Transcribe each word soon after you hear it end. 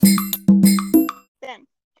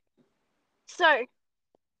So, hey,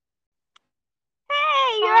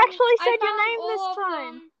 you actually said your name this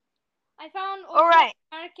time. I found all Alright.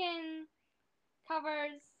 the American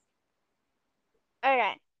covers.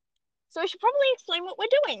 Okay. So we should probably explain what we're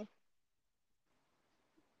doing.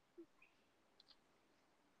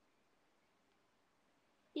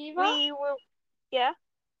 Eva? We will... Yeah?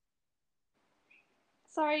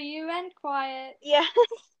 Sorry, you went quiet. Yeah.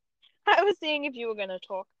 I was seeing if you were going to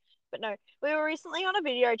talk. But no, we were recently on a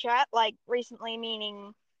video chat, like recently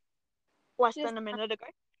meaning less than a minute ago.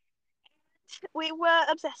 We were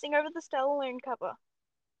obsessing over the Stellar Loon cover.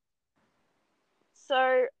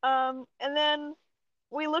 So, and then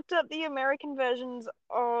we looked up the American versions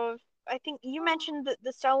of, I think you mentioned that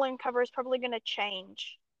the Stellar Loon cover is probably going to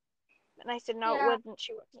change. And I said, no, it wouldn't.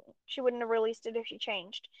 She wouldn't have released it if she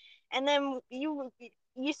changed. And then you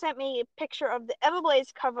sent me a picture of the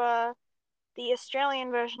Everblaze cover, the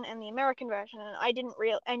Australian version and the American version,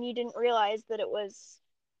 and you didn't realize that it was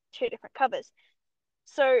two different covers.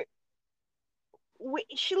 So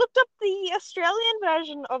she looked up the Australian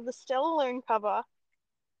version of the Stellar Loon cover.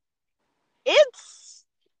 It's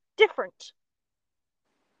different.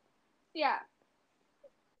 Yeah.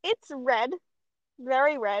 It's red,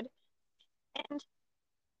 very red. And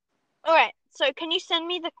alright, so can you send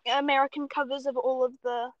me the American covers of all of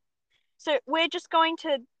the... So we're just going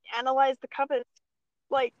to analyze the covers,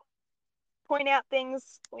 like point out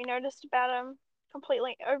things we noticed about them,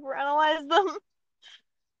 completely overanalyze them.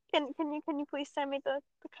 Can you please send me the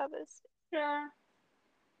covers? Sure.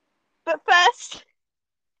 But first,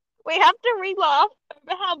 we have to re-laugh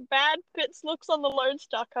over how bad Fitz looks on the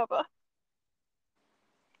Lodestar cover.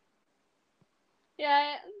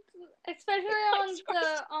 Yeah, especially on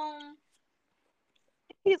the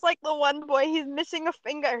He's like the one boy, he's missing a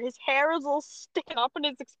finger, his hair is all sticking up and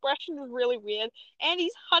his expression is really weird. And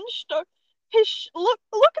he's hunched over. Look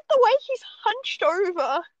at the way he's hunched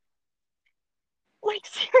over. Like,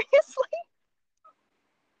 seriously?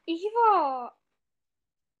 Eva!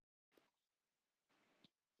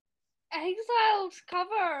 Exile's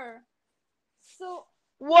cover! So...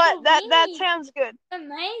 What? That sounds good.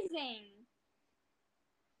 Amazing!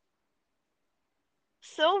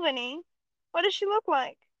 Sylvanie? What does she look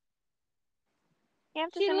like? You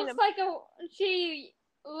have to send me the... She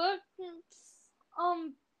looks,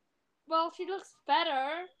 well, she looks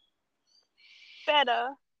better. Better.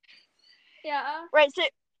 Yeah. Right, so...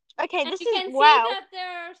 Okay, and this you is... can Wow. see that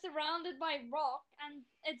they're surrounded by rock, and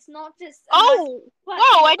it's not just a Oh!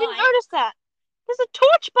 Whoa, I didn't notice that. There's a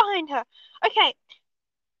torch behind her. Okay.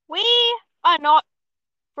 We are not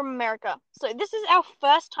from America. So this is our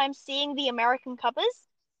first time seeing the American covers.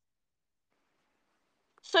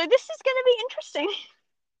 So this is going to be interesting.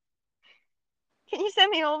 Can you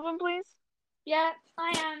send me all of them, please? Yeah,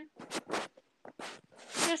 I am.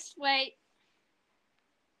 Just wait.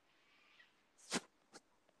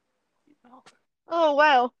 Oh,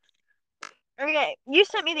 wow. Okay, you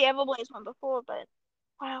sent me the Everblaze one before, but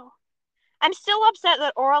wow. I'm still upset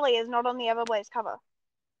that Orly is not on the Everblaze cover.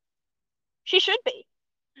 She should be.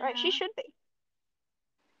 Right, she should be.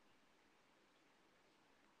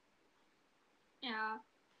 Yeah.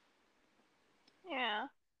 Yeah.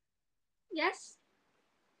 Yes?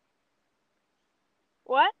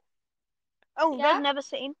 What? Oh, Yeah? there's Never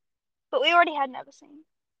Seen. But we already had Never Seen.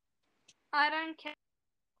 I don't care.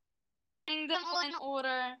 In the in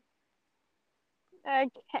order.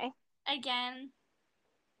 Okay. Again.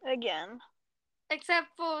 Except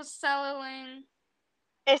for Celine.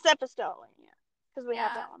 Except for Sterling, yeah. Because we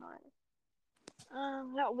have that one already.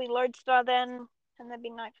 That will be Lodestar then, and there'd be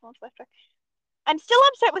Nightfall left. I'm still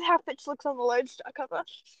upset with how Fitch looks on the Lodestar cover.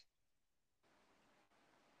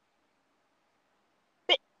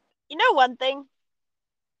 But you know one thing?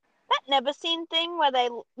 That Never Seen thing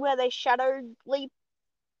where they shadow leap.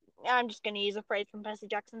 I'm just gonna use a phrase from Percy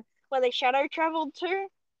Jackson. Where they shadow traveled to.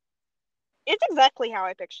 It's exactly how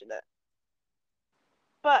I pictured it.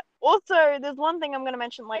 But also, there's one thing I'm gonna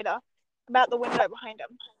mention later about the window behind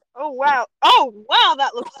him. Oh wow! Oh wow!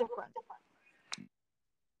 That looks different.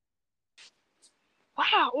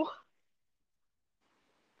 Wow!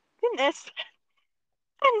 Goodness!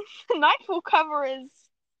 And the Nightfall cover is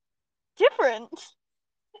different.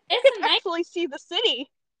 You can actually see the city.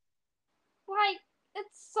 Like,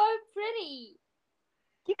 it's so pretty.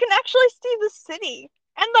 You can actually see the city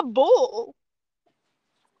and the bull.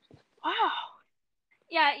 Wow.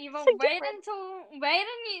 Yeah, Eva, So wait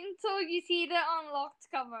until you see the unlocked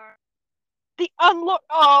cover. The unlock.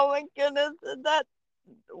 Oh my goodness! That.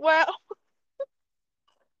 Wow.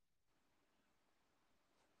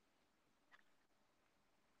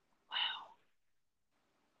 Wow.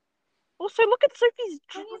 Also, look at Sophie's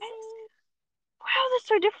dress. Wow,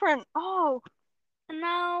 they're so different. Oh. And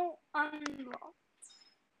now unlock.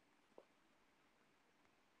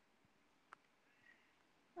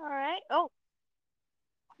 Alright. Oh.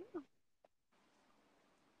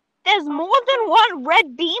 There's Oh, more than one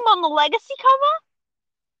red beam on the legacy cover?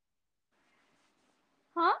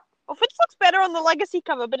 huh? Well, Fitz looks better on the legacy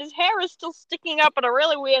cover, but his hair is still sticking up at a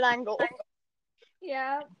really weird angle.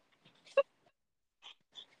 Yeah.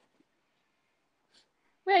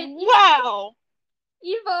 Wait, Wow.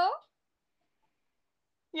 Evo?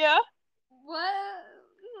 Yeah? What?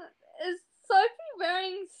 Is Sophie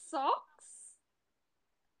wearing socks?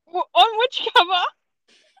 On which cover?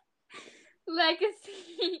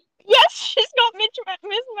 Legacy. Yes, she's got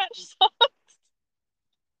mismatched socks.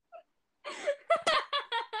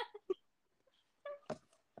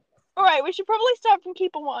 Alright, we should probably start from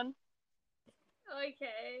Keeper 1.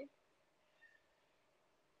 Okay.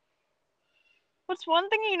 What's one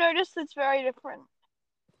thing you noticed that's very different?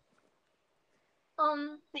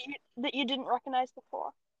 Um, That you didn't recognize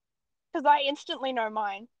before? Because I instantly know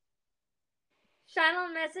mine. Channel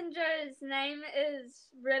Messenger's name is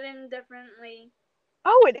written differently.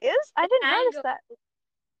 Oh, it is? I didn't notice Angle. that.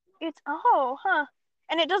 It's, oh, huh.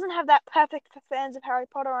 And it doesn't have that perfect for fans of Harry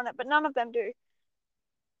Potter on it, but none of them do.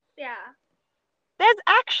 Yeah. There's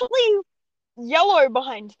actually yellow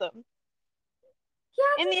behind them.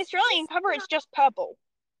 Yeah, In the Australian cover, it's just purple.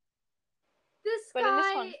 this But in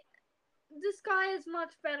this one, sky is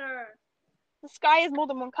much better. the sky is more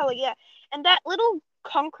than one color, yeah. And that little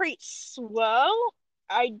concrete swirl,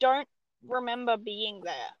 I don't remember being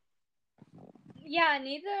there. Yeah,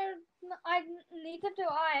 neither do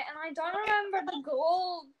I, and I don't remember the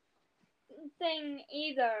gold thing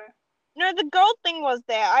either. No, the gold thing was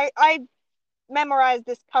there. I memorized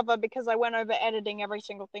this cover because I went over editing every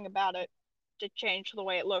single thing about it to change the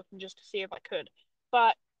way it looked and just to see if I could.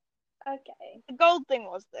 But Okay. the gold thing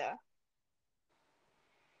was there.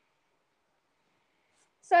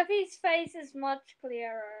 Sophie's face is much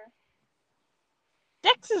clearer.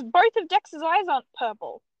 Both of Dex's eyes aren't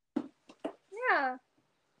purple. Yeah.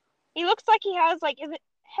 He looks like he has, like, is it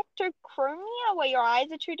hectochromia, where your eyes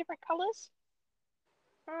are two different colors?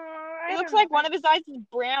 It I looks don't know. like one of his eyes is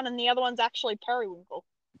brown and the other one's actually periwinkle.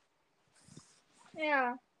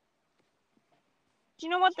 Yeah. Do you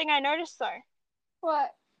know one thing I noticed though?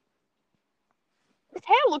 What? His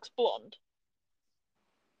hair looks blonde.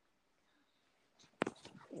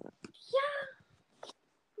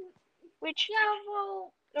 Yeah. Which Yeah.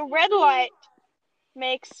 Well, the red light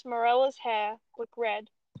makes Morella's hair look red,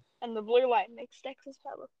 and the blue light makes Dex's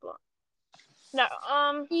hair look blonde.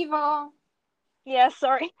 No, Eva. yeah,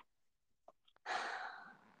 sorry.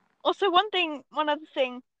 Also, one other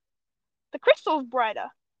thing, the crystal's brighter.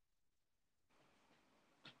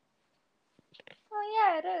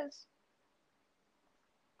 Oh yeah, it is.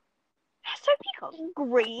 Has Sophie got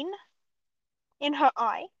green in her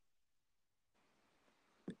eye?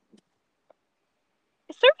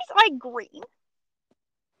 Is Sophie's eye green?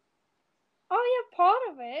 Oh yeah, part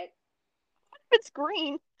of it. If it's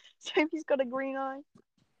green, Sophie's got a green eye.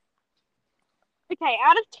 Okay,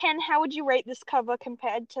 out of 10, how would you rate this cover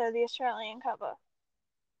compared to the Australian cover?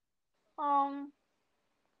 Um.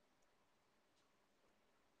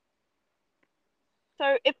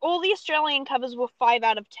 So if all the Australian covers were 5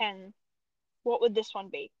 out of 10, what would this one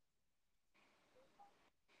be?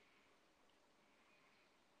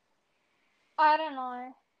 I don't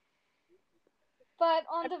know. But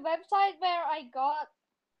on the website where I got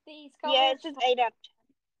these Yeah, covers it says from, 8 out of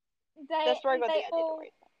 10. they That's where I got they the idea to all rate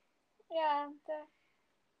it. yeah.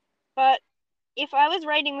 But if I was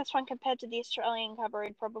rating this one compared to the Australian cover,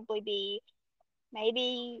 it'd probably be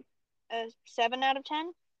maybe a 7 out of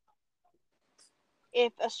 10.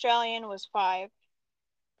 If Australian was 5.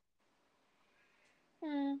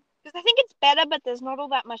 Because I think it's better, but there's not all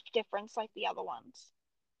that much difference like the other ones.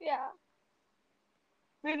 Yeah.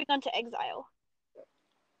 Moving on to Exile.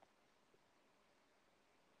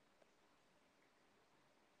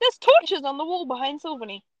 There's torches on the wall behind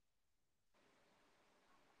Sylvanie.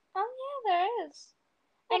 Oh yeah, there is.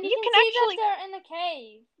 And you You can can see actually, that they're in a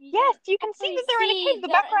cave. yes, you can see actually that they're in a see cave.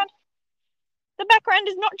 they're in. The background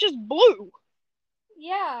is not just blue.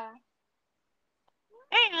 Yeah.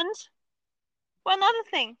 And one other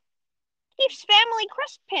thing, Keith's family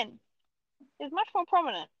crest pin is much more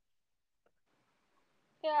prominent,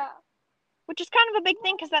 Yeah. which is kind of a big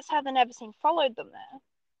thing because that's how the Neverseen followed them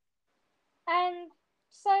there. And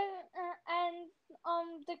so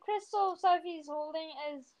the crystal Sophie's holding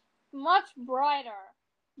is much brighter.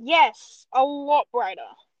 Yes, a lot brighter.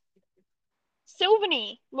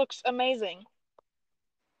 Sylvanie looks amazing.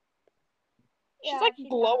 She's Yeah, like she does.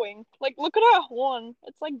 glowing. Like, look at her horn.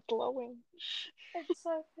 It's like glowing. It's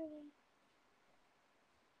so pretty.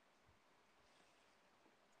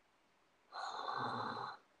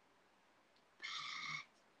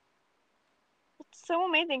 It's so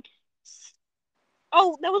amazing.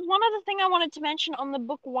 Oh, there was one other thing I wanted to mention on the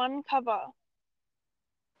book 1 cover.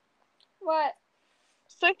 What?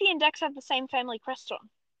 Sophie and Dex have the same family crest on.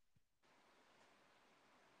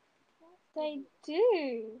 They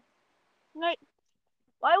do. No,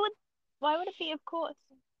 why would it be? Of course.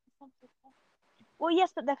 Well,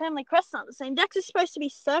 yes, but their family crests aren't the same. Dex is supposed to be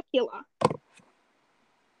circular,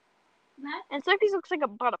 and Sophie's looks like a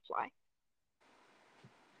butterfly.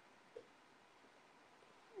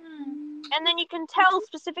 And then you can tell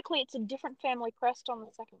specifically it's a different family crest on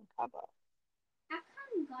the second cover.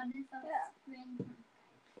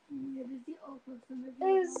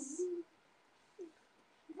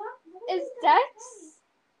 Is Dex?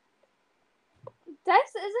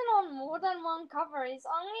 Dex isn't on more than one cover. He's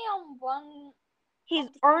only on one. He's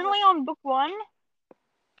only on book 1?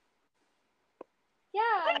 Yeah.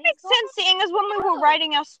 That makes sense, seeing as when we were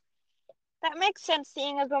writing our... That makes sense,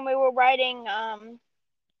 seeing as when we were writing,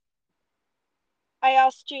 I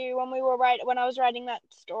asked you when I was writing that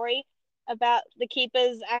story about the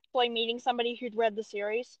Keepers actually meeting somebody who'd read the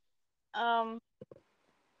series.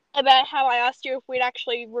 About how I asked you if we'd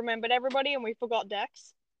actually remembered everybody and we forgot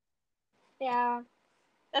Dex. Yeah.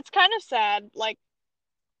 That's kind of sad. Like,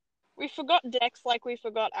 we forgot Dex like we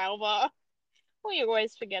forgot Alva. We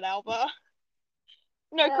always forget Alva.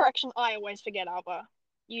 No, correction, I always forget Alva.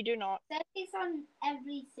 You do not. Sophie's on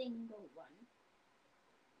every single one.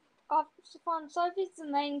 Sophie's the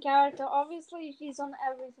main character. Obviously, she's on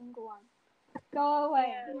every single one. Go away.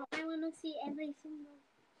 Yeah. No, I want to see every single.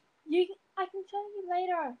 I can show you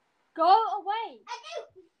later. Go away.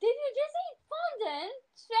 Did you just eat fondant?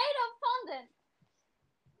 Straight up fondant.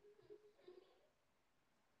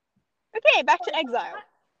 Okay, back to exile.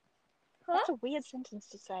 Huh? That's a weird sentence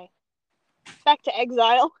to say. Back to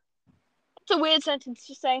exile. It's a weird sentence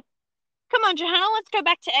to say. Come on, Johannah, let's go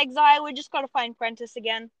back to exile. We just gotta find Prentice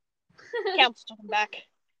again. Count's talking back.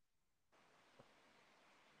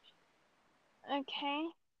 Okay.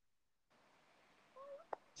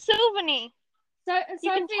 Sylvanie.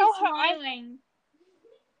 You can tell her smiling.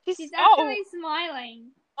 She's actually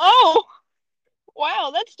smiling. Oh!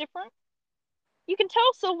 Wow, that's different. You can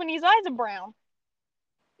tell Sylvanie's eyes are brown.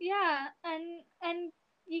 Yeah, and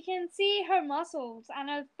you can see her muscles and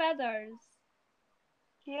her feathers.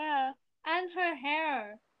 Yeah. And her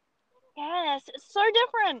hair. Yes, it's so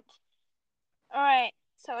different. Alright,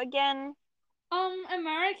 so again...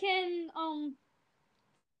 American,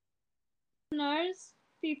 listeners,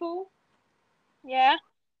 people. Yeah?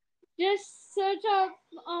 Just search up,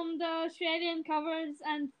 the Australian covers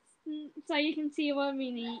and so you can see what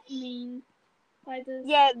we mean by this.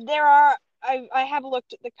 Yeah, there are... I have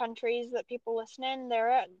looked at the countries that people listen in.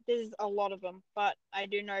 There's a lot of them, but I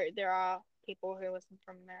do know there are people who listen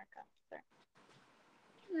from America. So.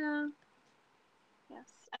 Yeah. Yes,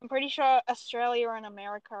 I'm pretty sure Australia and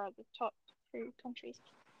America are the top 2 countries.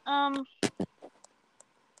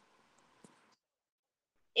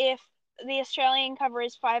 If the Australian cover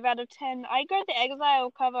is 5 out of 10, I go the Exile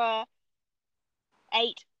cover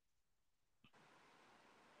 8.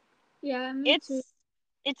 Yeah, me too.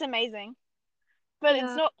 It's amazing, but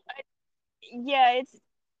it's not. Yeah, it's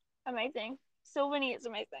amazing. Sylvanie is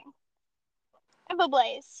amazing.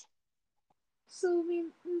 Everblaze. Sylvie.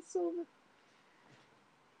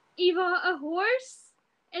 Eva, a horse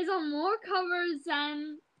is on more covers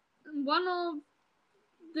than one of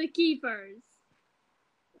the keepers.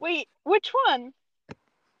 Wait, which one?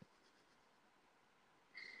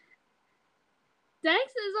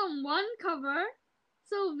 Dex is on 1 cover.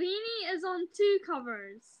 Sylvanie is on 2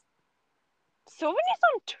 covers. Sylvanie's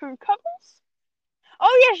on 2 covers?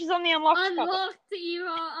 Oh yeah, she's on the unlocked cover. Unlocked, Eva.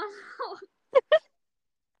 Unlocked.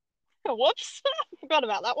 Whoops, I forgot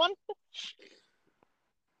about that one.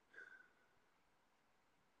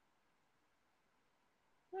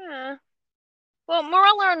 Yeah. Well,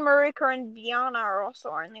 Morella and Marika and Viana are also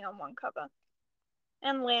only on 1 cover.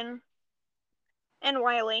 And Lynn. And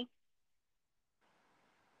Wiley.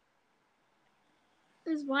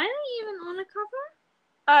 Is Wiley even on a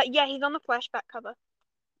cover? Yeah, he's on the flashback cover.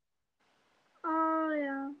 Oh,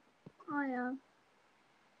 yeah.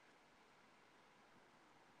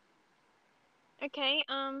 Okay,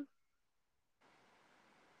 I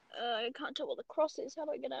can't tell what the cross is. How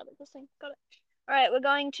do I get out of this thing? Got it. Alright, we're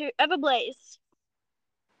going to Everblaze.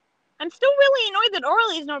 I'm still really annoyed that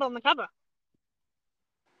Orly's not on the cover.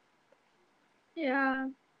 Yeah.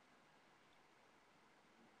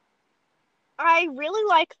 I really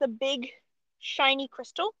like the big shiny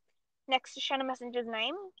crystal next to Shanna Messenger's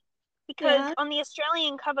name because Yeah. on the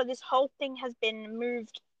Australian cover, this whole thing has been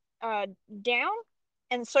moved down,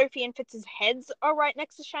 and Sophie and Fitz's heads are right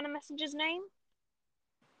next to Shanna Messenger's name.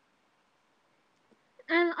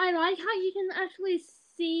 And I like how you can actually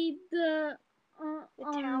see the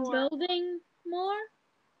tower. building more.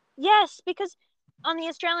 Yes, because on the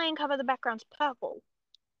Australian cover, the background's purple.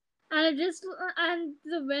 And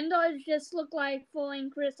the windows just look like falling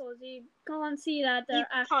crystals. You can't see that they're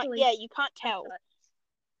actually. Yeah, you can't tell.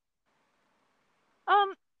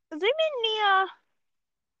 Zoom in near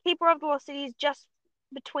Keeper of the Lost Cities, just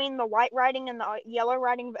between the white writing and the yellow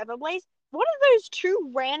writing of Everblaze. What are those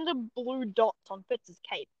two random blue dots on Fitz's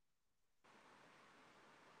cape?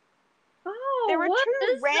 Oh, there are what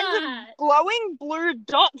two is random that? glowing blue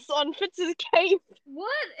dots on Fitz's cape.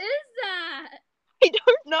 What is that? I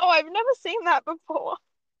don't know. I've never seen that before.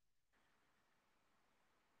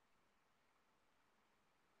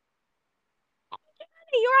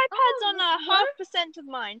 Your iPad's on a half% of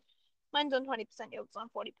mine. Mine's on 20%, yours on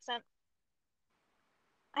 40%.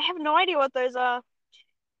 I have no idea what those are.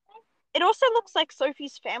 It also looks like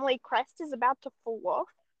Sophie's family crest is about to fall off.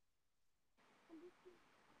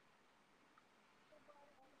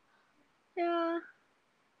 Yeah.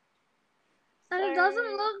 And it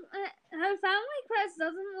doesn't look. Her family crest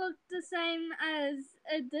doesn't look the same as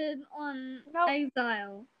it did on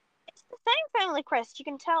Exile. It's the same family crest. You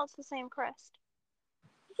can tell it's the same crest.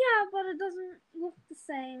 Yeah, but it doesn't look the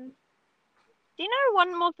same. Do you know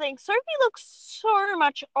one more thing? Sophie looks so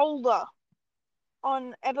much older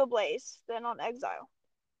on Everblaze than on Exile.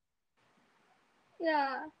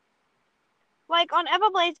 Yeah. Like on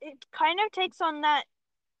Everblaze, it kind of takes on that.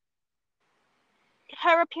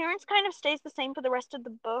 Her appearance kind of stays the same for the rest of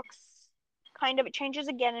the books. Kind of, it changes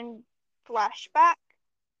again in flashback.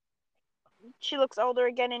 She looks older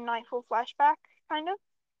again in Nightfall flashback, kind of.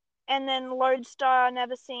 And then Lodestar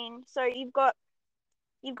Never Seen. So you've got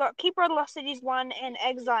Keeper of the Lost Cities 1 and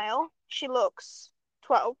Exile. She looks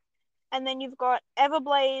 12. And then you've got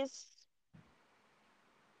Everblaze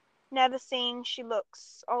Never Seen. She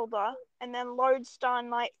looks older. And then Lodestar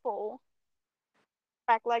Nightfall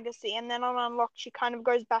back Legacy. And then on Unlocked, she kind of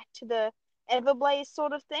goes back to the Everblaze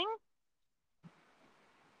sort of thing.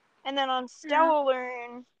 And then on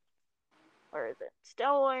Stellarune, where is it?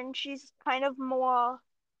 Stellarune, she's kind of more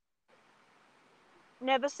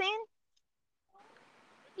Never Seen.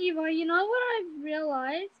 Eva, you know what I've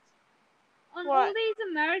realized? On What? all these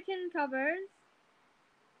American covers,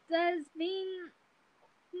 there's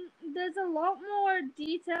a lot more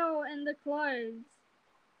detail in the clothes.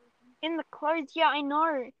 In the clothes, yeah, I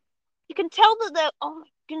know. You can tell that they're. Oh my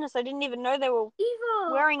goodness, I didn't even know they were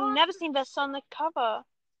wearing Never Seen vests on the cover.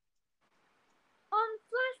 On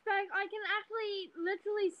flashback, I can actually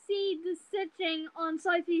literally see the stitching on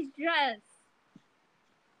Sophie's dress.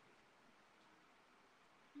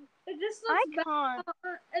 It just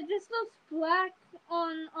looks black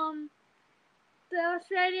on the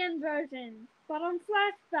Australian version, but on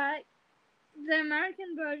flashback, the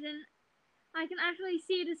American version, I can actually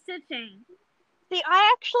see the stitching. See,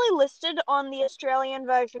 I actually listed on the Australian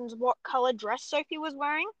versions what color dress Sophie was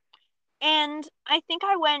wearing, and I think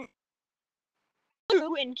I went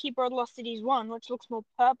blue in Keeper of the Lost Cities 1, which looks more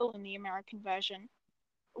purple in the American version.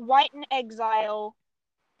 White in Exile.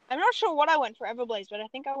 I'm not sure what I went for Everblaze, but I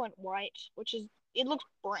think I went white, it looks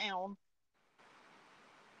brown.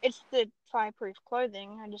 It's the fireproof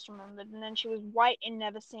clothing, I just remembered. And then she was white in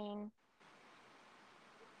Never Seen,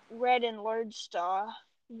 red in Lodestar,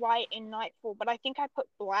 white in Nightfall, but I think I put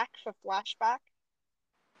black for flashback.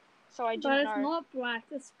 So I didn't know. But it's not black,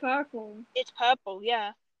 it's purple. It's purple,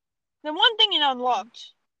 yeah. The one thing in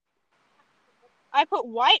Unlocked, I put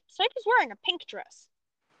white. Sophie's wearing a pink dress.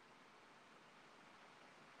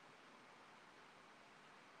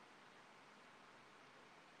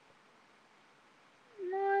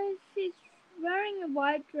 No, she's wearing a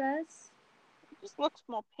white dress. It just looks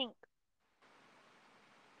more pink.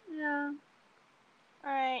 Yeah.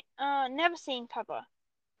 Alright, Never Seen cover.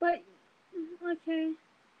 But, okay.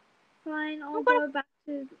 Fine, I'll go back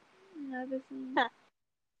to Never Seen.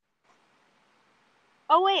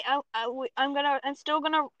 Oh wait, I'm still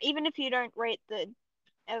gonna, even if you don't rate the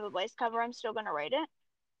Everblaze cover, I'm still gonna rate it.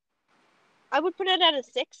 I would put it at a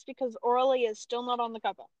 6 because Orly is still not on the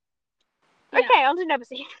cover. Yeah. Okay, I'll do Never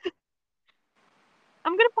Seen.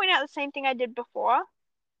 I'm gonna point out the same thing I did before.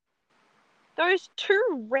 Those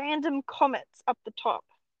two random comets up the top.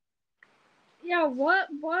 Yeah, what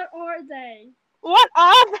are they? What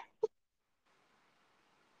are they?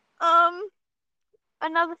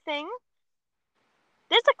 Another thing.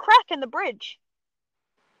 There's a crack in the bridge.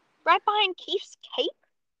 Right behind Keith's cape.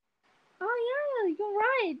 Oh yeah, you're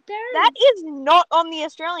right. That is not on the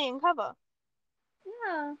Australian cover.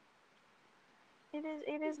 Yeah.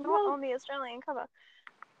 It is not on the Australian cover.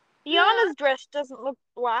 Yeah. Johannah's dress doesn't look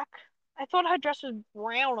black. I thought her dress was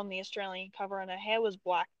brown on the Australian cover and her hair was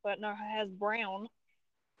black, but no, her hair's brown.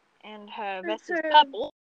 And her vest is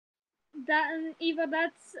purple.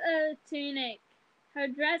 That's a tunic. Her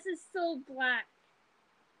dress is still black.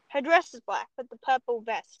 Her dress is black, but the purple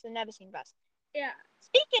vest, the never seen vest. Yeah.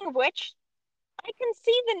 Speaking of which, I can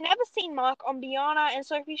see the never seen mark on Johannah and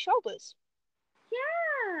Sophie's shoulders.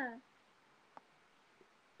 Yeah.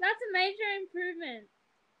 That's a major improvement.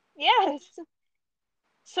 Yes.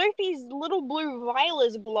 Sophie's little blue vial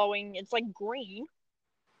is glowing. It's like green.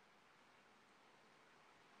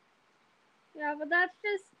 Yeah, but that's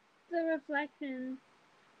just the reflection.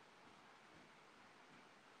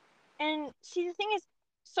 And see, the thing is,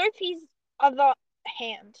 Sophie's other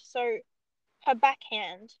hand, so her back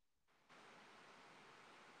hand.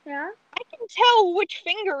 Yeah? I can tell which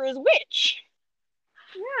finger is which.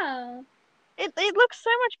 Yeah. It looks so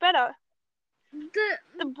much better.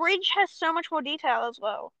 The bridge has so much more detail as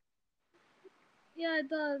well. Yeah, it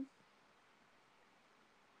does.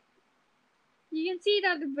 You can see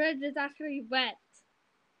that the bridge is actually wet.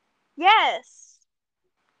 Yes.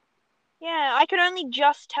 Yeah, I could only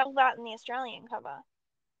just tell that in the Australian cover.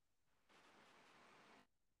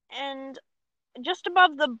 And just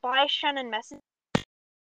above the By Shannon message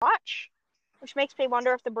watch, which makes me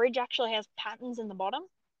wonder if the bridge actually has patterns in the bottom.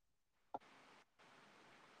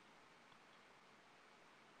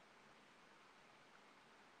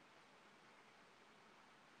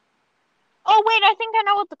 Oh wait, I think I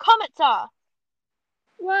know what the comets are.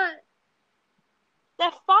 What?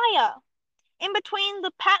 They're fire. In between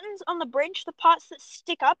the patterns on the bridge, the parts that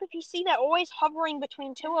stick up, if you see, they're always hovering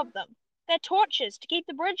between two of them. They're torches to keep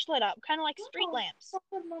the bridge lit up, kind of like street lamps. Stop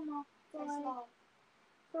it, Mama. Stop it.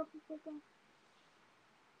 Stop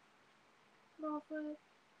it.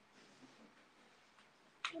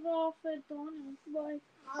 Stop it, Donnie. Bye.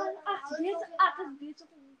 Het is bezig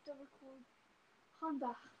om te record.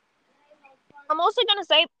 Vandaag. I'm also going to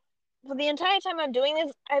say, for the entire time I'm doing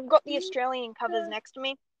this, I've got the Australian covers next to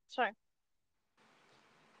me. So.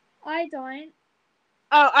 I don't.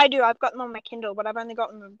 Oh, I do. I've got them on my Kindle, but I've only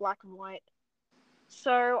got them in black and white.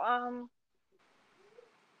 So,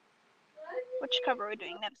 which cover are we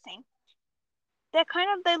doing? Never seen.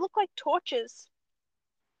 They look like torches.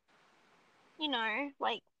 You know,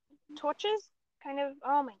 like torches? Kind of,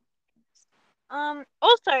 oh my goodness.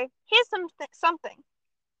 Also, here's something.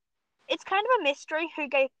 It's kind of a mystery who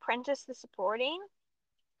gave Prentice the supporting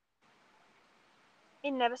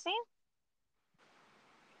in Never Seen.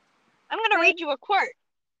 I'm going to read you a quote.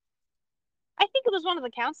 I think it was one of the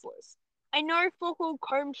counselors. I know Full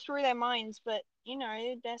combed through their minds, but, you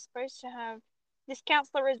know, they're supposed to have... This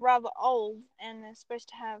counselor is rather old, and they're supposed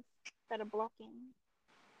to have better blocking.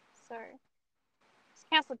 So, it's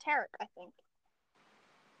Counselor Tarek, I think.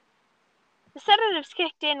 The sedatives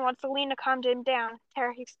kicked in once Alina calmed him down,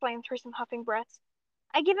 Tarek explained through some huffing breaths.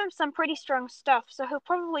 I give him some pretty strong stuff, so he'll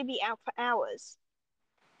probably be out for hours.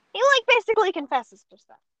 He, basically confesses to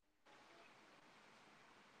stuff.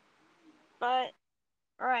 But,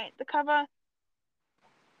 alright, the cover...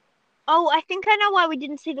 Oh, I think I know why we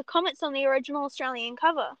didn't see the comets on the original Australian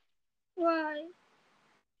cover. Why?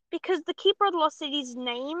 Because the Keeper of the Lost Cities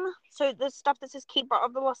name, so the stuff that says Keeper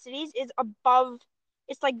of the Lost Cities, is above,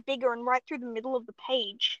 it's bigger and right through the middle of the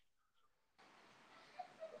page.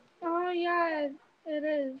 Oh yeah, it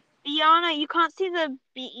is. Johannah, you can't see the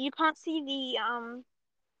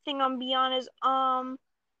thing on Johannah's arm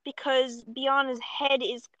because Johannah's head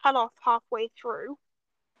is cut off halfway through.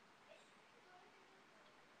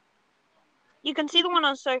 You can see the one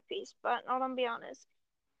on Sophie's, but not on Johannah's.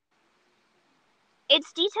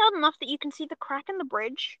 It's detailed enough that you can see the crack in the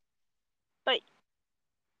bridge,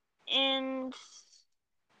 and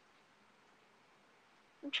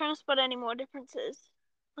I'm trying to spot any more differences.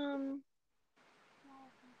 The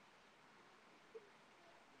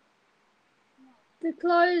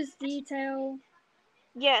clothes detail.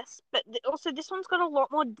 Yes, but also this one's got a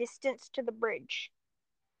lot more distance to the bridge.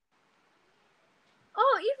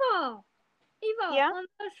 Oh, Eva! Yeah? On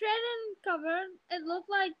the Australian cover, it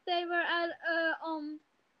looked like they were at a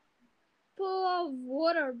pool of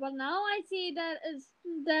water, but now I see that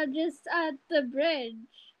they're just at the bridge.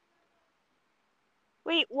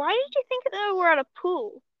 Wait, why did you think that we were at a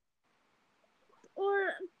pool?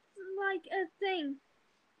 Or like a thing,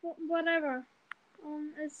 whatever.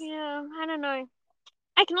 Yeah, I don't know.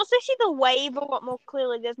 I can also see the wave a lot more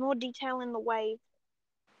clearly. There's more detail in the wave.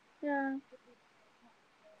 Yeah.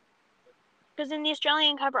 Because in the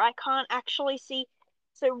Australian cover, I can't actually see.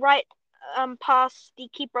 So right past the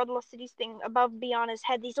Keep Brotherless Cities thing above Biana's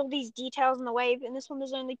head, there's all these details in the wave. In this one,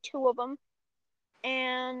 there's only two of them,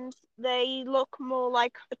 and they look more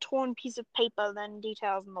like a torn piece of paper than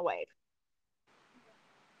details in the wave.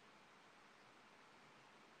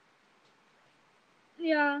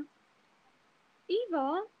 Yeah.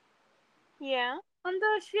 Eva, Yeah. on the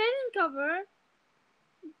Australian cover,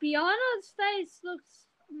 Biana's face looks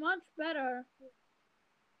much better.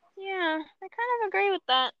 Yeah, I kind of agree with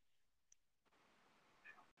that.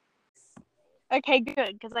 Okay,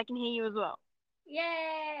 good, because I can hear you as well.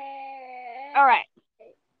 Yay! Alright.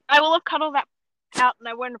 I will have cut all that out and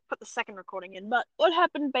I won't have put the second recording in. But what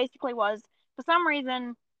happened basically was, for some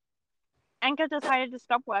reason, Anchor decided to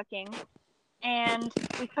stop working and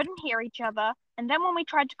we couldn't hear each other. And then when we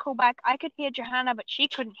tried to call back, I could hear Johannah, but she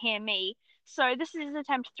couldn't hear me. So this is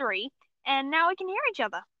attempt 3, and now we can hear each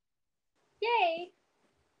other. Yay!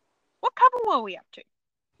 What cover were we up to?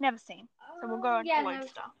 Never seen. So we'll go Yeah,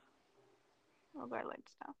 Lodestar. We'll go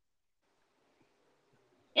Lodestar.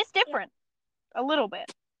 It's different. A little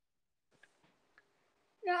bit.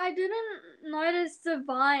 Yeah, I didn't notice the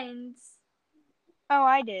vines. Oh,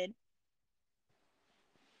 I did.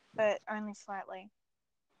 But only slightly.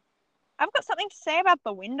 I've got something to say about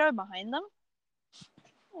the window behind them.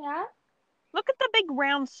 Yeah? Look at the big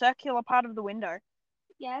round circular part of the window.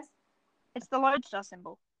 Yes. It's the Lodestar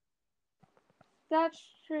symbol. That's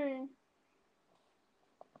true.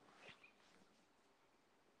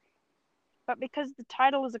 But because the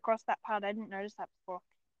title is across that part, I didn't notice that before.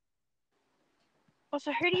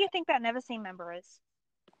 Also, who do you think that Never Seen member is?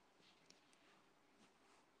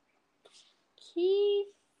 Keith,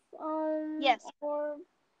 Yes. or...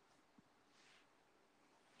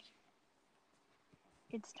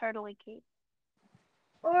 It's totally Keith.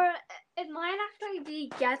 Or it might actually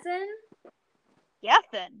be Gethin.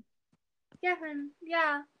 Gethin? Gethin,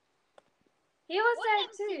 yeah. He was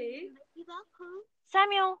there too.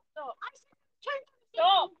 Samuel.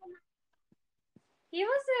 He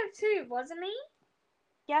was there too, wasn't he?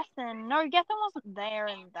 Gethin. No, Gethin wasn't there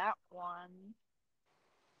in that one.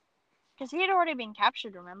 Because he had already been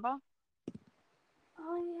captured, remember?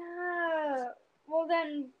 Oh yeah. Well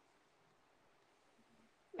then...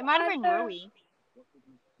 It might have been Rui.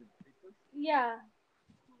 Yeah.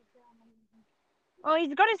 Well,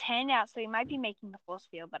 he's got his hand out, so he might be making the force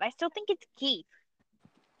field, but I still think it's Keith.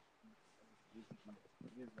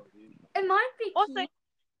 It might be Also, Keith.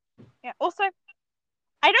 yeah, also,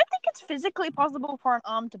 I don't think it's physically possible for an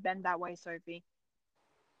arm to bend that way, Sophie.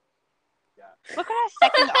 Look at her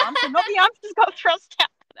second arm. So not the arm she's got thrust out,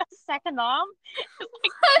 but her second arm.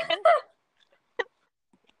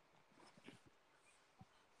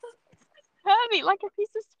 Curvy, like a piece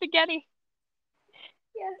of spaghetti.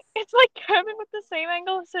 Yes. It's like curving with the same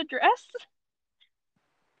angle as her dress.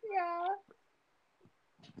 Yeah.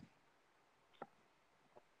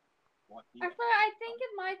 Actually, I think it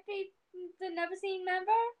might be the Never Seen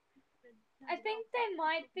member. I think they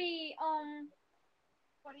might be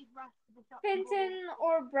Finton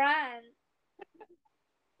or Bran.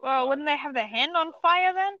 Well, wouldn't they have their hand on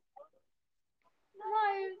fire then?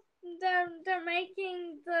 No, they're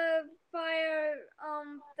making the fire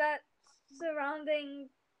that's surrounding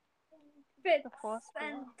Fitz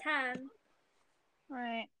and Tan.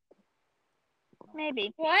 Right.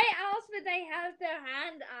 Maybe. Why else would they have their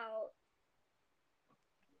hand out?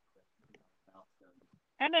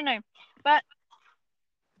 I don't know. But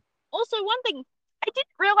also one thing, I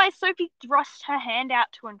didn't realize Sophie thrust her hand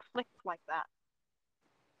out to inflict like that.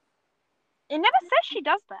 It never says she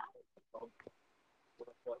does that.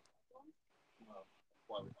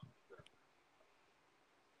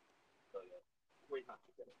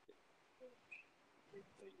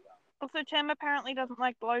 Also, Tim apparently doesn't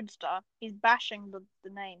like Lodestar. He's bashing the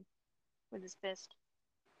name with his fist.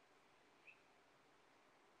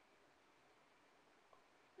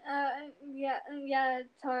 Yeah,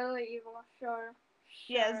 totally evil. Sure.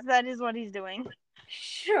 Yes, that is what he's doing.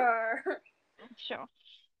 Sure. Sure.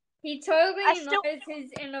 He totally knows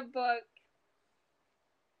he's in a book.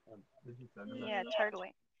 Yeah,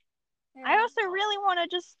 totally. Yeah. I also really want to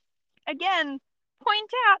just, again, point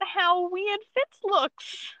out how weird Fitz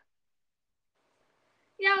looks.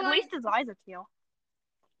 Yeah, At least his eyes are teal.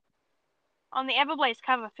 On the Everblaze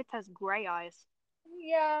cover, Fitz has grey eyes.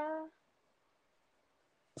 Yeah.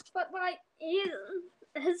 But like,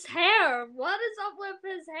 his hair. What is up with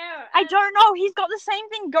his hair? I don't know. He's got the same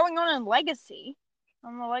thing going on in Legacy.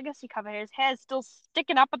 On the Legacy cover, his hair's still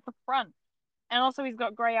sticking up at the front. And also he's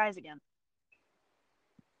got grey eyes again.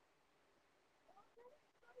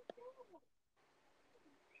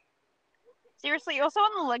 Seriously, also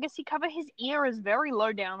on the Legacy cover, his ear is very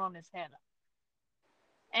low down on his head.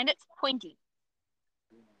 And it's pointy.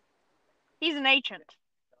 He's an ancient.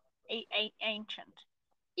 Ancient.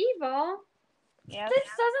 Eva, Yes. this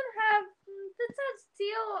has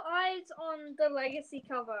teal eyes on the Legacy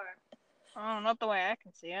cover. Oh, not the way I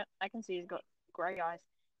can see it. I can see he's got grey eyes.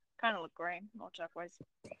 Kind of look grey, not turquoise.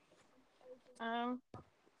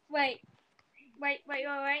 Wait.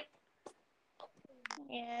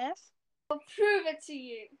 Yes. I'll prove it to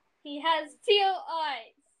you. He has teal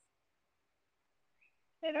eyes.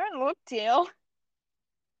 They don't look teal.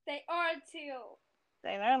 They are teal.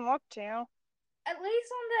 They don't look teal. At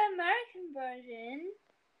least on the American version.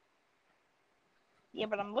 Yeah,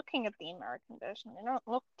 but I'm looking at the American version. They don't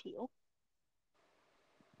look teal.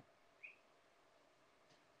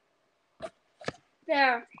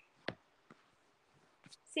 There.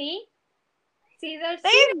 See? See, they're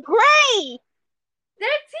They're grey!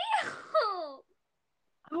 They're teal!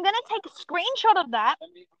 I'm gonna take a screenshot of that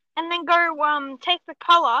and then go take the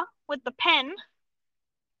color with the pen.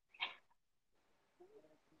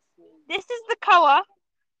 This is the color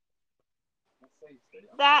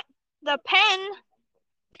that the pen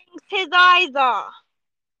thinks his eyes are.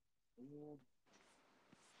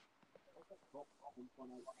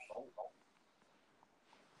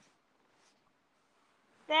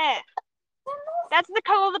 There. That's the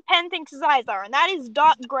color the pen thinks his eyes are, and that is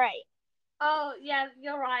dark grey. Oh, yeah,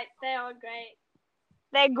 you're right. They are great.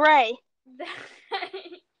 They're grey.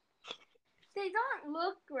 They don't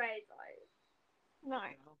look great, though. No.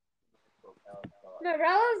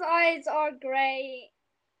 Norella's eyes are grey,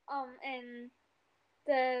 in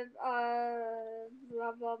the,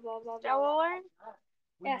 blah, blah, blah, blah, blah. Stellalone?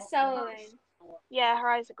 Yeah, Stellalone. Yeah, her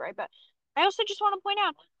eyes are grey, but I also just want to point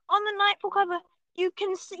out, on the Nightfall cover, you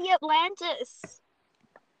can see Atlantis.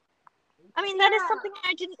 I mean, that is something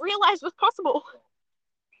I didn't realize was possible.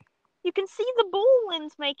 You can see the ball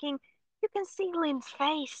Lynn's making. You can see Lynn's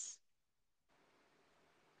face.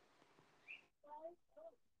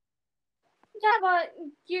 Yeah, but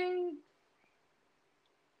you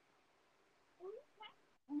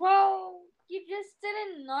just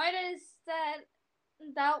didn't notice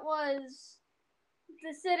that was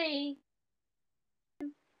the city,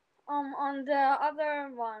 on the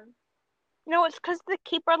other one. No, it's because the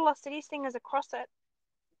Keeper of the Lost Cities thing is across it.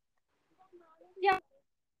 Yeah,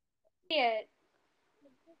 it.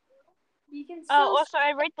 You can still. Oh, also,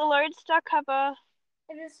 I rate the Lodestar cover.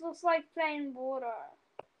 It just looks like plain water.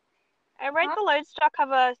 I rate the Lodestar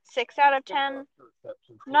cover 6 out of 10.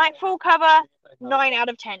 Nightfall cover 9 out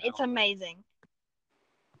of 10. It's amazing.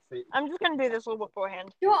 I'm just gonna do this all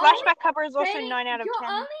beforehand. Flashback cover is also 9 out of 10.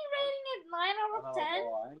 You're only rating it 9 out of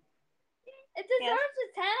 10? It deserves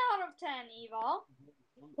a 10 out of 10, Eva.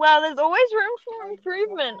 Well, there's always room for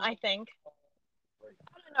improvement, I think.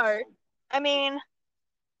 I don't know. I mean,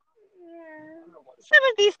 some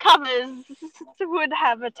of these covers would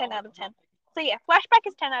have a 10 out of 10. So yeah, Flashback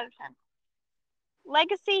is 10 out of 10.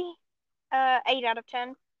 Legacy, 8 out of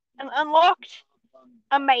 10. And Unlocked,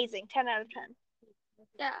 amazing, 10 out of 10.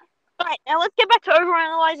 Yeah. Alright, now let's get back to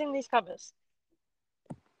overanalyzing these covers.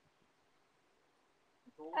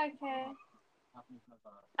 Okay.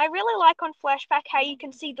 I really like on Flashback how you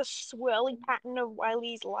can see the swirly pattern of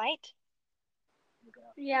Wiley's light.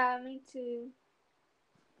 Yeah, me too.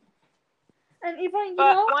 And even,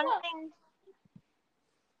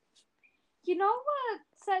 you know what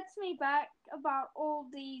sets me back about all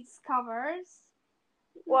these covers?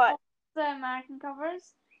 What? The American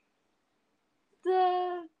covers?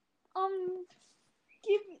 The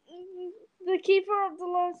Keeper of the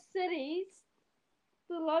Lost Cities,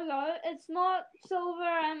 the logo, it's not silver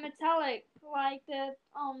and metallic like the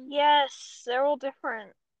Yes, they're all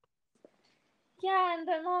different. Yeah, and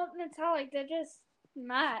they're not metallic, they're just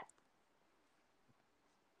matte.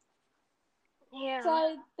 Yeah.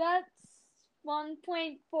 So that's 1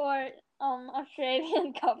 point for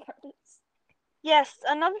Australian covers. Yes,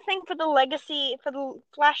 another thing for the Legacy, for the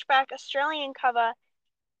Flashback Australian cover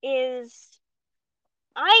is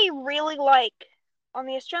I really like on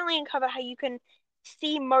the Australian cover how you can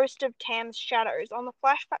see most of Tam's shadows. On the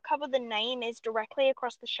Flashback cover, the name is directly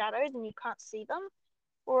across the shadows and you can't see them.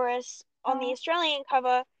 Whereas on the Australian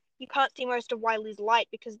cover, you can't see most of Wiley's light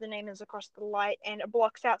because the name is across the light and it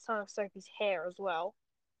blocks out some of Sophie's hair as well.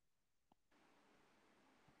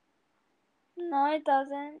 No, it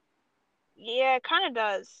doesn't. Yeah, it kind of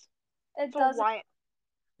does. It doesn't. White.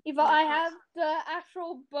 Eva, I have the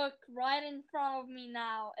actual book right in front of me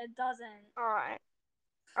now. It doesn't.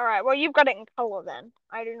 Alright, well, you've got it in color then.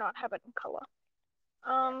 I do not have it in color.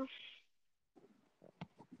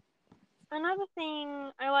 Another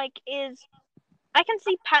thing I like is I can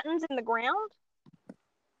see patterns in the ground.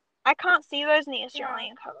 I can't see those in the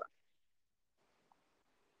Australian cover.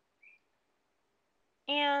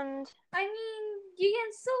 And I mean, you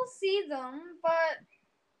can still see them, but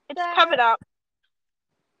it's covered up.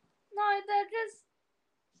 No, they're just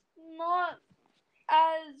not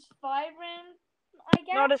as vibrant, I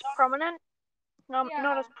guess. Not as prominent. No, Yeah.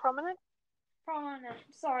 not as prominent. Prominent.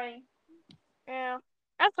 Sorry. Yeah,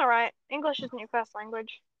 that's alright. English isn't your first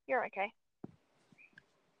language. You're okay.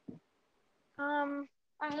 I'm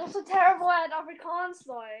also terrible at Afrikaans,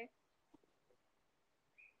 though.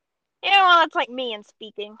 Yeah, well, that's like me in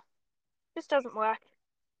speaking. This doesn't work.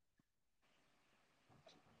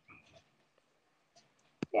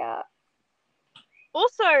 Yeah.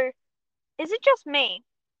 Also, is it just me?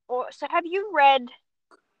 Or so have you read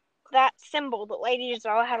that symbol that Lady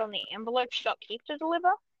Giselle had on the envelope she got Keith to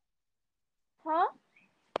deliver? Huh?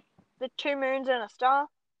 The 2 moons and a star?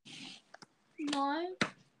 No.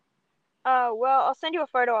 Well, I'll send you a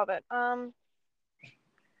photo of it.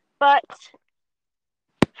 But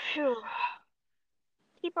phew,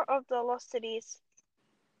 Keeper of the Lost Cities.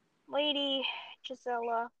 Lady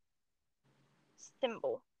Gisela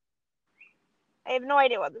symbol. I have no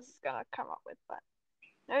idea what this is gonna come up with, but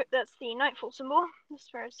nope, that's the Nightfall symbol. This is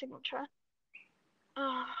for a signature.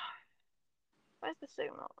 Where's the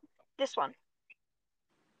signal? This one.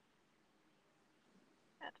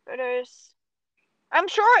 Add photos. I'm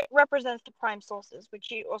sure it represents the prime sources,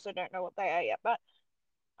 which you also don't know what they are yet, but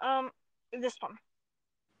this one.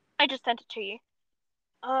 I just sent it to you.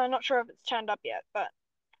 Not sure if it's turned up yet, but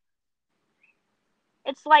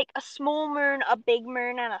it's like a small moon, a big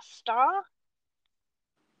moon, and a star.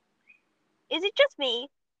 Is it just me,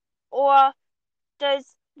 or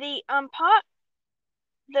does the part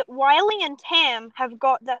that Wiley and Tam have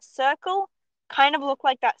got that circle kind of look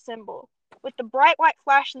like that symbol with the bright white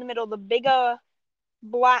flash in the middle, the bigger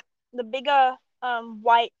black, the bigger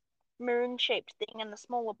white moon shaped thing, and the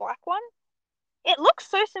smaller black one? It looks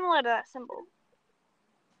so similar to that symbol.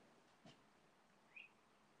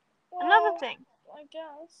 Well, Another thing. I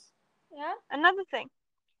guess. Yeah? Another thing.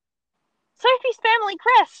 Sophie's family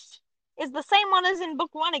crest is the same one as in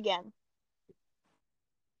book 1 again.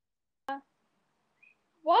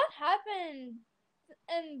 What happened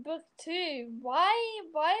in book 2? Why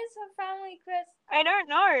is her family crest? I don't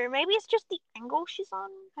know. Maybe it's just the angle she's on.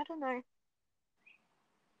 I don't know.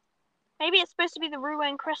 Maybe it's supposed to be the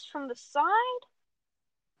Ruan crest from the side?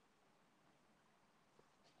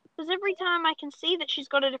 Because every time I can see that she's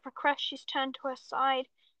got a different crest, she's turned to her side,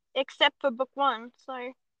 except for book 1,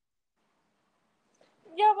 so...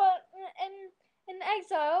 Yeah, but in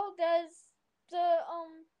Exile, there's the,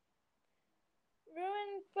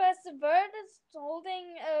 Ruin Quest, the bird is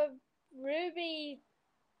holding a ruby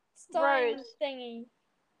stone Rose. thingy.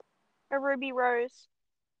 A ruby rose.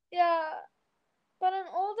 Yeah, but in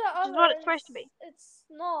all the others, Which is what it's supposed to be. It's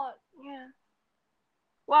not. Yeah.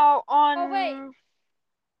 Well, on... Oh,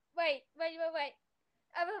 wait.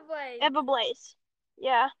 Everblade. Everblaze.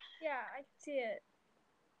 Yeah. Yeah, I can see it.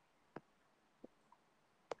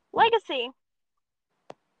 Legacy.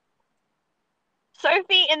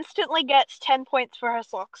 Sophie instantly gets 10 points for her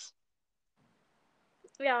socks.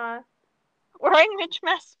 Yeah. Wearing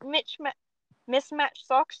mismatched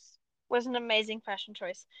socks was an amazing fashion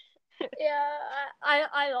choice. Yeah,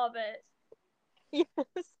 I love it.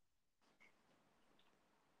 Yes.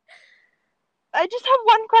 I just have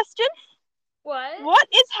one question. What? What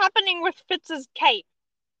is happening with Fitz's cape?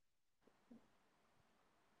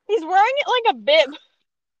 He's wearing it like a bib.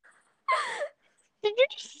 Did you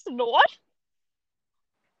just snort?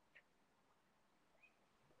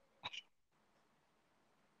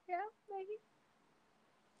 Yeah, maybe.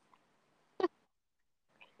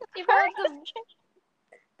 Even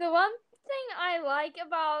the one thing I like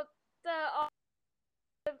about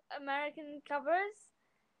the American covers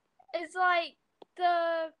is like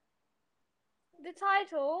the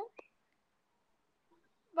title,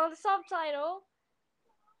 well, the subtitle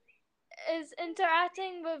is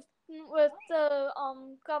interacting with the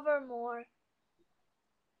cover more.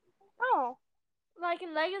 Oh. Like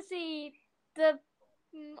in Legacy, the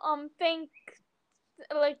pink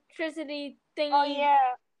electricity thingy. Oh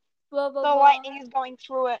yeah. Blah blah The blah. lightning is going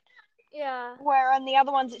through it. Yeah. Where on the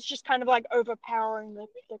other ones it's just kind of like overpowering the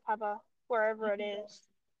cover wherever it is.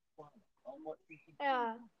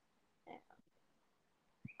 Yeah.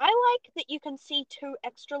 I like that you can see 2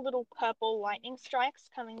 extra little purple lightning strikes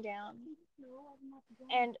coming down.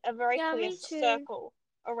 And a very clear circle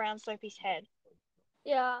around Sophie's head.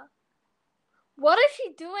 Yeah. What is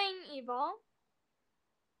she doing, Eva?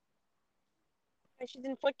 She's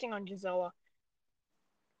inflicting on Gisela.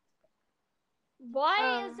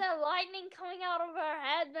 Why is there lightning coming out of her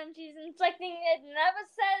head when she's inflicting? It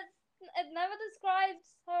never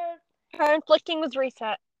describes her. Her inflicting was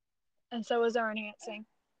reset, and so was her enhancing.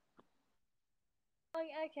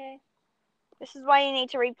 Okay. This is why you need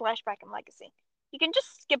to read Flashback and Legacy. You can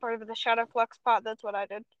just skip over the Shadow Flux part, that's what I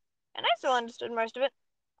did. And I still understood most of it.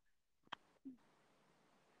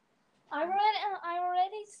 I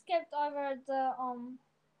already skipped over the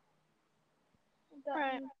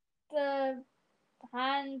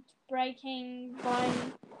hand breaking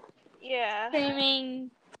bone. Yeah.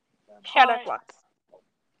 Screaming. Shadow Flux.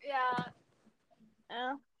 Yeah.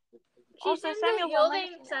 Yeah. She's in the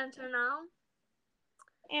healing center now.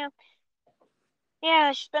 Yeah.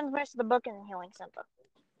 Yeah, she spends most of the book in the healing center.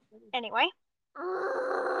 Anyway.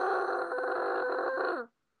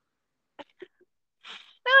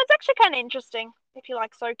 No, it's actually kind of interesting if you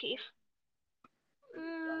like Sokeef.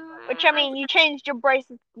 Which, I mean, you changed your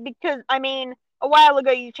braces because, I mean, a while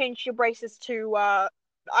ago you changed your braces to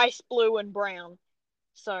ice blue and brown.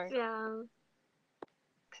 So. Yeah.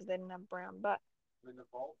 Because they didn't have brown, but.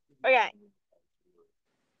 Okay.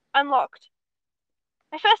 Unlocked.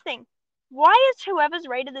 My first thing. Why is whoever's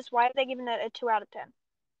rated this, why have they given it a 2 out of 10?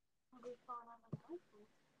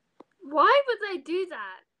 Why would they do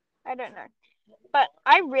that? I don't know. But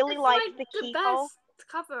I really like the keyhole. Best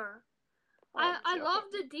cover. I love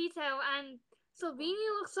the detail, and Salvini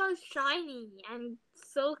looks so shiny and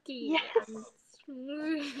silky. Yes. And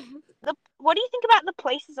smooth. What do you think about the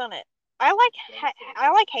places on it? I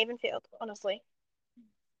like Havenfield, honestly.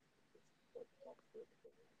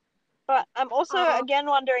 But I'm also again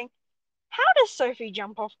wondering, how does Sophie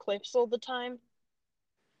jump off cliffs all the time?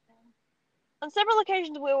 On several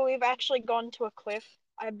occasions where we've actually gone to a cliff,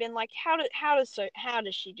 I've been like, how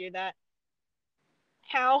does she do that?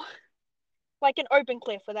 How? Like an open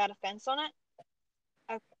cliff without a fence on it.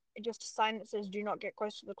 Just a sign that says "Do not get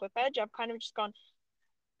close to the cliff edge." I've kind of just gone,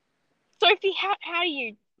 Sophie, how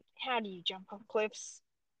do you jump off cliffs?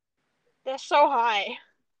 They're so high.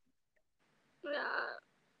 Yeah.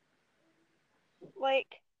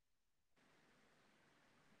 Like.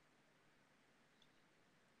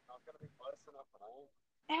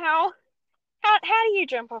 How do you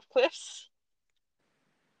jump off cliffs?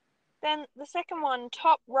 Then the second one,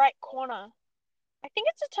 top right corner. I think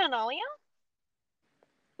it's Eternalia.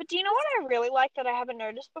 But do you know what I really like that I haven't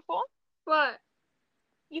noticed before? What?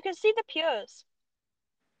 You can see the pures.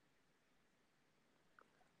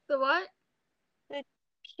 The what? The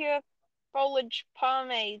pure foliage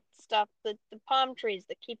pomade stuff, the palm trees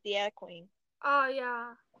that keep the air clean. Oh,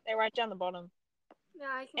 yeah. They're right down the bottom. Yeah,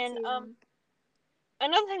 I can see them.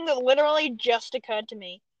 Another thing that literally just occurred to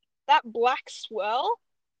me, that black swirl.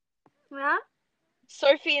 Yeah?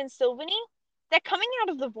 Sophie and Sylvanie, they're coming out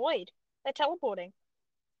of the void. They're teleporting.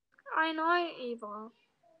 I know, Eva.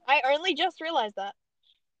 I only just realized that.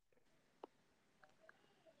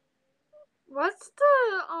 What's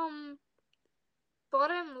the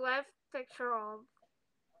bottom left picture of?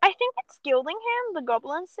 I think it's Gildingham, the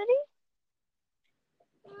Goblin City.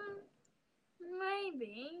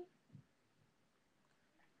 Maybe.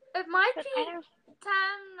 It might be Tam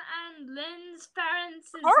and Lynn's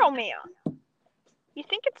parents. Coralmere. You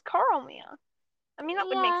think it's Coralmere? I mean, that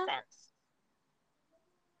would make sense.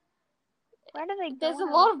 Where do they go? There's a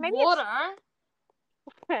lot of water.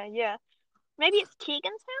 Yeah. Maybe it's Tegan's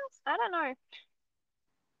house? I don't know.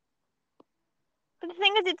 But the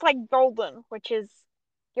thing is, it's like golden, which is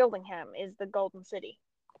Gildingham is the golden city.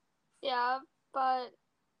 Yeah, but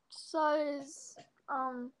so is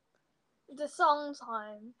the song's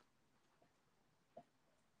home.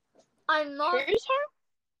 I'm not. Whose home?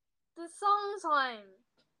 The song's home.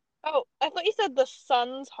 Oh, I thought you said the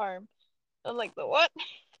sun's home. I'm like, the what?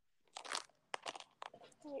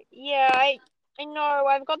 Yeah, I know.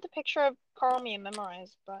 I've got the picture of Coralmere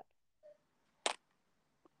memorized, but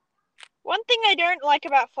one thing I don't like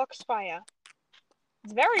about Foxfire,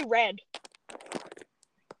 it's very red.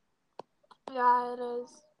 Yeah, it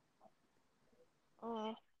is.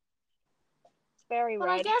 It's very but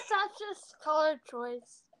red. I guess that's just color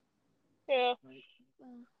choice. Yeah.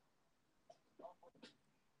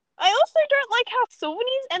 I also don't like how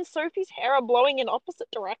Sylvanie's and Sophie's hair are blowing in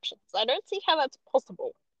opposite directions. I don't see how that's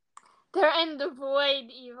possible. They're in the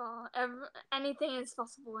void, Eva. Anything is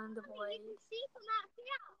possible in the void. You can see from that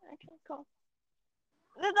here. Okay, cool.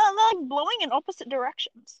 They're like blowing in opposite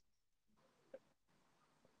directions.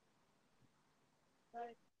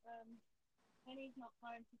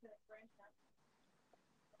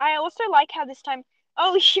 I also like how this time.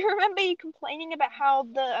 Oh, you remember you complaining about how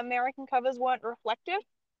the American covers weren't reflective?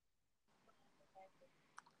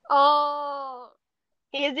 Oh.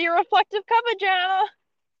 Here's your reflective cover, Johannah.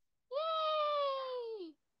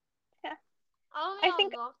 Yay! Yeah. I I only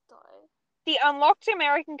think unlocked though. the unlocked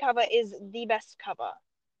American cover is the best cover.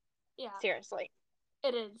 Yeah, Seriously.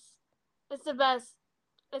 it is. It's the best.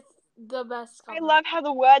 It's the best I cover. love how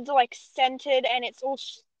the words are like scented and it's all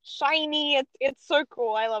shiny. It's so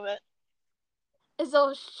cool. I love it. It's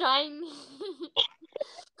all shiny.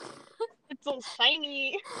 It's all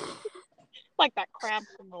shiny. Like that crab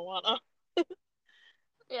from Moana.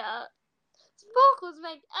 Yeah. Sparkles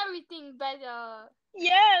make everything better.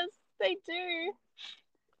 Yes, they do.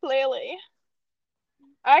 Clearly.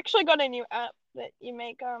 I actually got a new app that you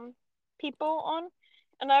make people on.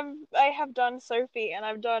 And I have done Sophie and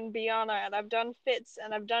I've done Biana and I've done Fitz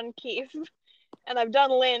and I've done Keith and I've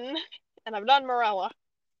done Lynn and I've done Morella.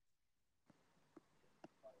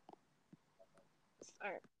 So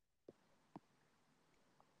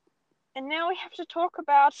and now we have to talk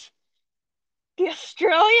about the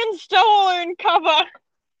Australian Stone cover.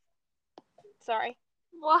 Sorry.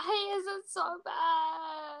 Why is it so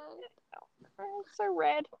bad? Oh, it's so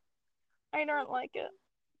red. I don't like it.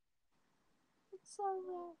 It's so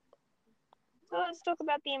bad. So let's talk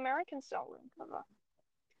about the American Stone cover.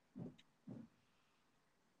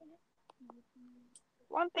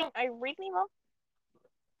 One thing I really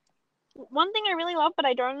love, but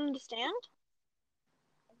I don't understand,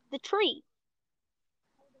 the tree.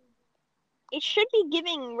 It should be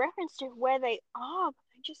giving reference to where they are, but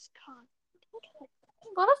I just can't think of it.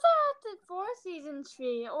 What if they're at the Four Seasons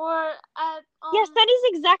tree or at Yes, that is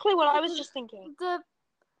exactly what I was just thinking. the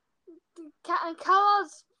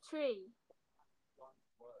Kellogg's tree?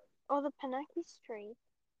 Or the Panaki's tree.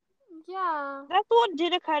 Yeah. That thought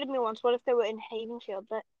did occur to me once. What if they were in Havenfield?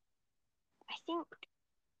 But I think.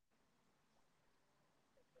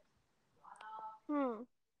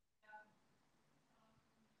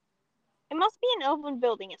 It must be an elven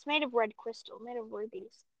building. It's made of red crystal, made of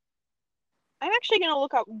rubies. I'm actually going to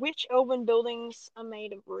look up which elven buildings are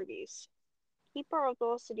made of rubies. Keeper of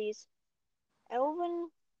the Cities. Elven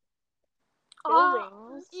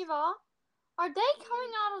buildings. Eva, are they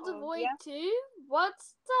coming out of the void yeah. too?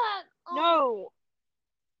 What's that? No.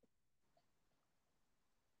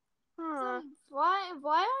 Why aren't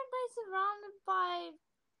they surrounded by?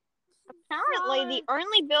 Apparently, the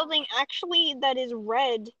only building actually that is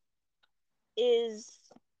red is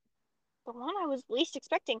the one I was least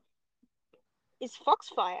expecting. Is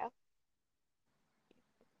Foxfire.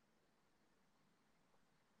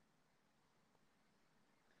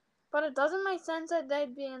 But it doesn't make sense that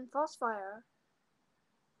they'd be in Foxfire.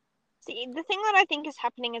 See, the thing that I think is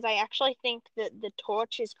happening is I actually think that the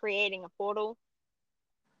torch is creating a portal.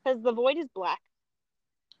 Because the void is black.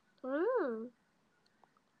 Ooh.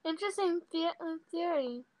 Interesting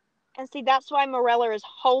theory. And see, that's why Morella is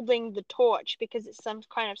holding the torch, because it's some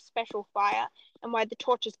kind of special fire, and why the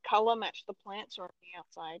torch's color match the plants on the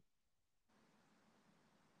outside.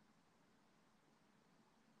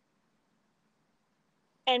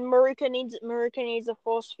 And Maruka needs a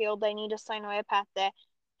force field. They need a Cyanoepath there.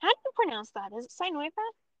 How do you pronounce that? Is it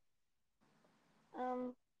Cyanoepath?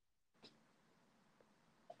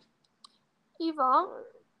 Eva?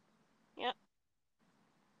 Yeah.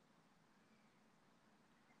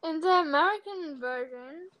 In the American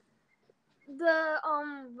version, the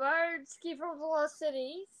words Keeper of the Lost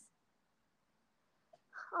Cities,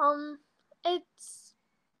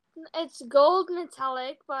 it's gold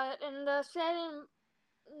metallic, but in the Australian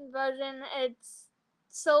version it's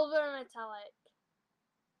silver metallic.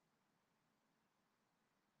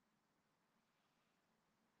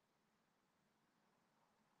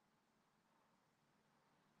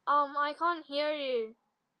 I can't hear you.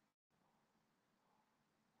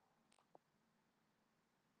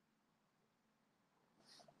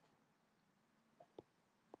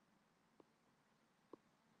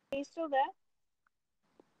 Are you still there?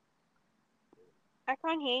 I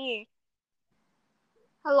can't hear you.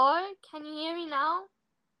 Hello? Can you hear me now?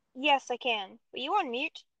 Yes, I can. Were you on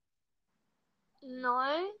mute?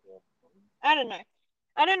 No. I don't know.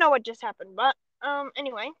 I don't know what just happened, but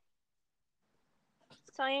anyway.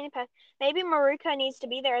 Cyanopath. Maybe Maruka needs to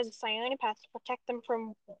be there as a Cyanopath to protect them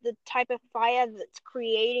from the type of fire that's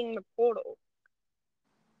creating the portal.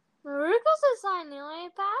 Maruka's a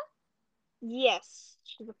Cyanopath? Yes,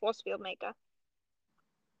 she's a force field maker.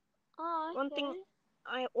 Oh, okay. One thing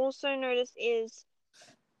I also noticed is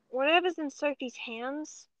whatever's in Sophie's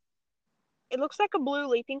hands, it looks like a blue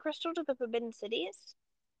leaping crystal to the Forbidden Cities.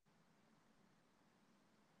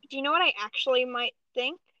 Do you know what I actually might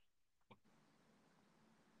think?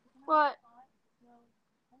 What?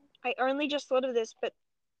 I only just thought of this, but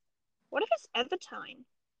what if it's Evertine?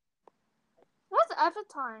 What's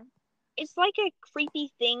Avatar? It's like a creepy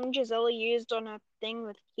thing Gisela used on a thing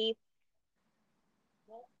with Keith.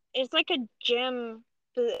 It's like a gem,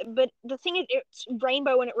 but the thing is, it's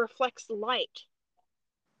rainbow and it reflects light.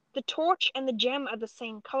 The torch and the gem are the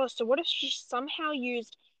same color, so what if she somehow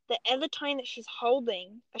used the Evertine that she's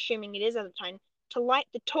holding, assuming it is Evertine, to light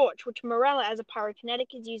the torch, which Morella, as a pyrokinetic,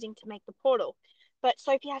 is using to make the portal. But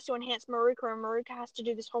Sophie has to enhance Maruka, and Maruka has to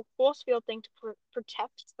do this whole force field thing to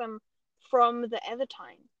protect them from the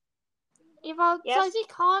Evertine. Eva, Yes? so she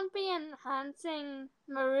can't be enhancing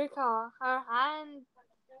Maruka.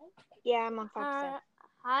 Yeah, I'm on 5%. Her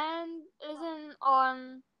hand isn't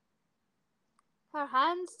on. Her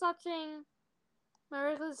hand's touching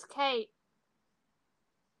Maruka's cape.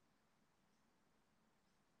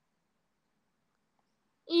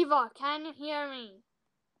 Eva, can you hear me?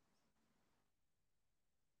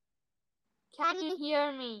 Can you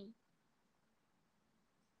hear me?